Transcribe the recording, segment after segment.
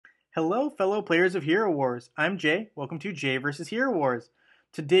Hello, fellow players of Hero Wars. I'm Jay. Welcome to Jay vs. Hero Wars.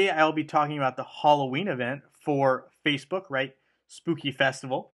 Today I'll be talking about the Halloween event for Facebook, right? Spooky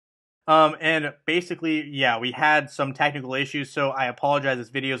Festival. And basically, yeah, we had some technical issues, so I apologize. This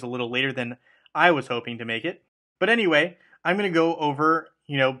video is a little later than I was hoping to make it. But anyway, I'm going to go over,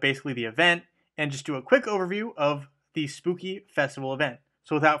 basically the event and just do a quick overview of the Spooky Festival event.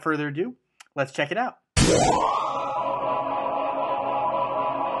 So without further ado, let's check it out.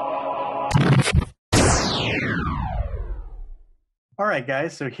 All right,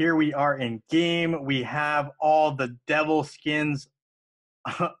 guys, so here we are in game. We have all the devil skins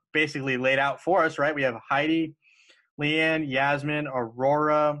basically laid out for us, right? We have Heidi, Leanne, Yasmin,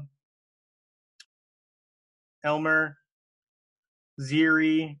 Aurora, Elmer,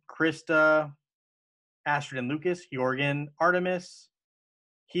 Ziri, Krista, Astrid and Lucas, Jorgen, Artemis,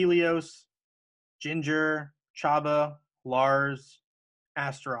 Helios, Ginger, Chaba, Lars,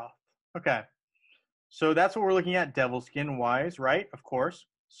 Astaroth. Okay, so that's what we're looking at devil skin wise, right? Of course.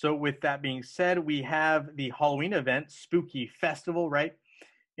 So with that being said, we have the Halloween event, Spooky Festival, right?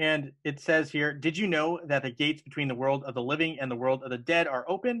 And it says here, did you know that the gates between the world of the living and the world of the dead are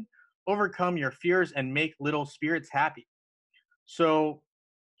open? Overcome your fears and make little spirits happy. So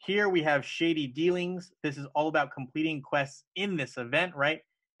here we have Shady Dealings. This is all about completing quests in this event, right?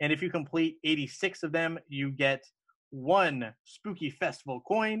 And if you complete 86 of them, you get one Spooky Festival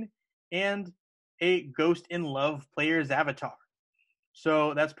coin and a Ghost in Love player's avatar.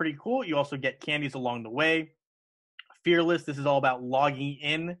 So that's pretty cool. You also get candies along the way. Fearless, this is all about logging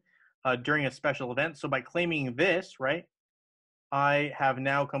in during a special event. So by claiming this, right, I have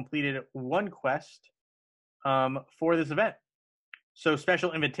now completed one quest for this event. So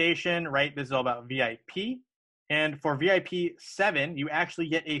special invitation, right, this is all about VIP. And for VIP 7, you actually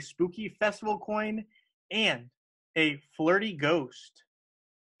get a Spooky Festival coin and a Flirty Ghost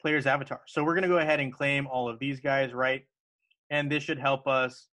player's avatar. So we're going to go ahead and claim all of these guys, right? And this should help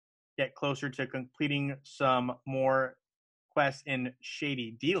us get closer to completing some more quests in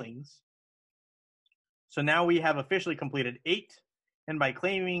Shady Dealings. So now we have officially completed 8. And by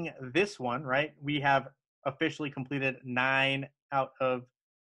claiming this one, right, we have officially completed 9 out of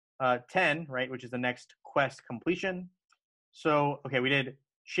 10, right, which is the next quest completion. So, okay, we did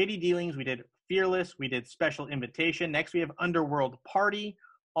Shady Dealings, we did Fearless, we did Special Invitation. Next, we have Underworld Party,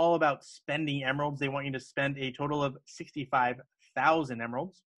 all about spending emeralds. They want you to spend a total of 65,000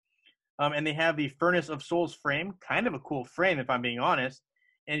 emeralds. And they have the Furnace of Souls frame, kind of a cool frame if I'm being honest.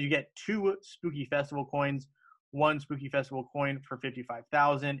 And you get 2 Spooky Festival coins, 1 Spooky Festival coin for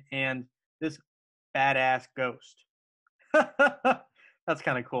 55,000, and this badass ghost. That's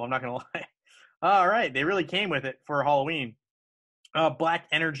kind of cool, I'm not going to lie. All right, they really came with it for Halloween. Black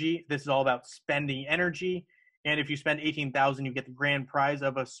Energy, this is all about spending energy. And if you spend 18,000, you get the grand prize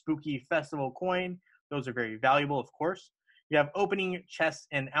of a Spooky Festival coin. Those are very valuable, of course. You have opening chests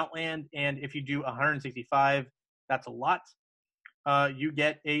in Outland, and if you do 165, that's a lot. You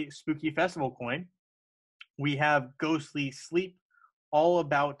get a Spooky Festival coin. We have Ghostly Sleep, all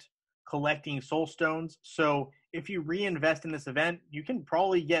about collecting soul stones. So if you reinvest in this event, you can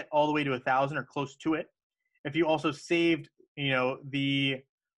probably get all the way to 1,000 or close to it. If you also saved, the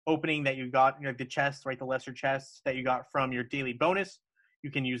opening that you got, the chests, right, the lesser chests that you got from your daily bonus,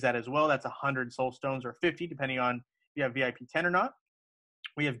 you can use that as well. That's 100 soul stones or 50, depending on if you have VIP 10 or not.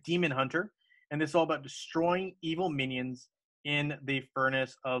 We have Demon Hunter, and this is all about destroying evil minions in the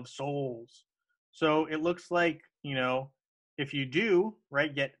Furnace of Souls. So it looks like, if you do,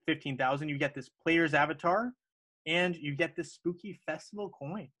 right, get 15,000, you get this player's avatar, and you get this Spooky Festival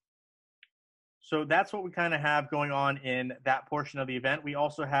coin. So that's what we kind of have going on in that portion of the event. We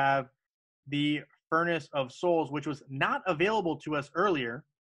also have the Furnace of Souls, which was not available to us earlier,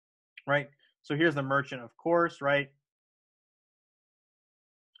 right? So here's the merchant, of course, right?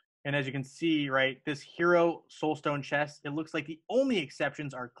 And as you can see, right, this hero soulstone chest, it looks like the only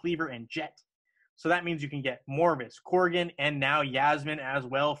exceptions are Cleaver and Jet. So that means you can get Morvis, Corgan, and now Yasmin as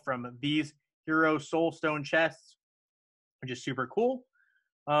well from these hero soulstone chests, which is super cool.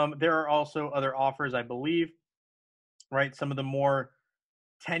 There are also other offers, I believe, right? Some of the more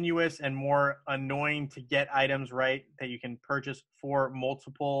tenuous and more annoying to get items, right, that you can purchase for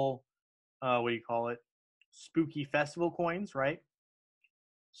multiple, Spooky Festival coins, right?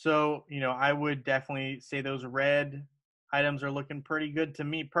 So, I would definitely say those red items are looking pretty good to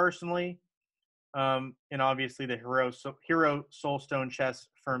me personally. And obviously the Hero Soulstone chest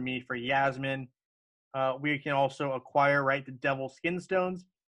for me, for Yasmin. We can also acquire, right, the Devil Skin Stones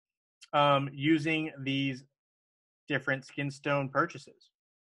using these different skin stone purchases.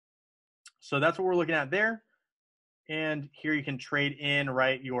 So that's what we're looking at there. And here you can trade in,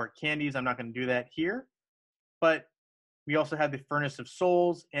 right, your candies. I'm not going to do that here. But we also have the Furnace of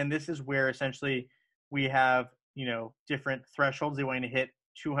Souls, and this is where essentially we have, different thresholds. They want you to hit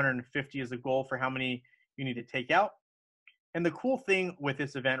 250 as the goal for how many you need to take out. And the cool thing with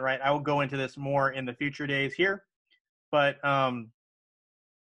this event, right, I will go into this more in the future days here, but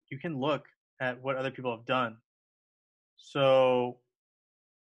you can look at what other people have done. So,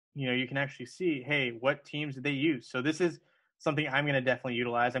 you can actually see, hey, what teams did they use? So this is something I'm going to definitely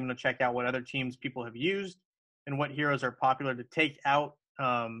utilize. I'm going to check out what other teams people have used and what heroes are popular to take out,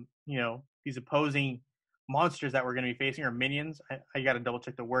 these opposing monsters that we're going to be facing, or minions. I got to double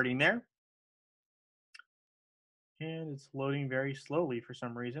check the wording there. And it's loading very slowly for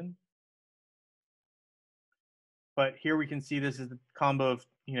some reason. But here we can see this is the combo of,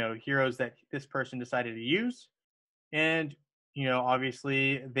 heroes that this person decided to use. And,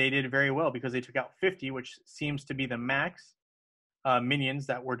 obviously they did very well because they took out 50, which seems to be the max minions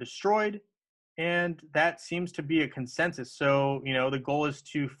that were destroyed. And that seems to be a consensus. So, the goal is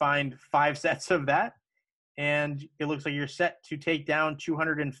to find 5 sets of that. And it looks like you're set to take down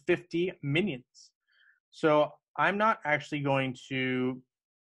 250 minions. So I'm not actually going to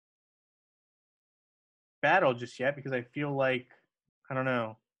battle just yet because I feel like, I don't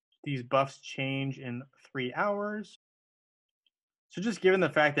know, these buffs change in 3 hours. So just given the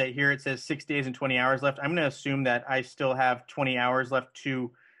fact that here it says 6 days and 20 hours left, I'm going to assume that I still have 20 hours left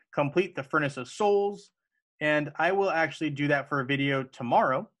to complete the Furnace of Souls. And I will actually do that for a video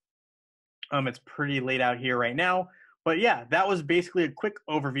tomorrow. It's pretty late out here right now. But yeah, that was basically a quick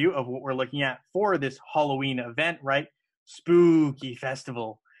overview of what we're looking at for this Halloween event, right? Spooky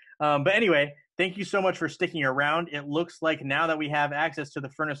festival. But anyway, thank you so much for sticking around. It looks like now that we have access to the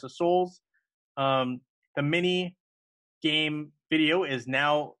Furnace of Souls, the mini game video is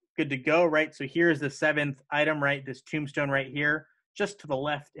now good to go, right? So here's the 7th item, right? This tombstone right here, just to the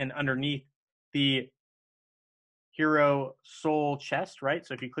left and underneath the hero soul chest, right?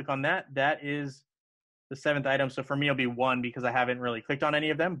 So if you click on that, that is the 7th item. So for me, it'll be 1 because I haven't really clicked on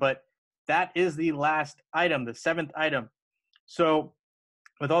any of them, but that is the last item, the 7th item. So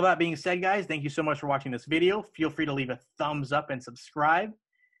with all that being said, guys, thank you so much for watching this video. Feel free to leave a thumbs up and subscribe.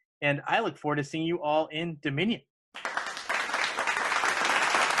 And I look forward to seeing you all in Dominion.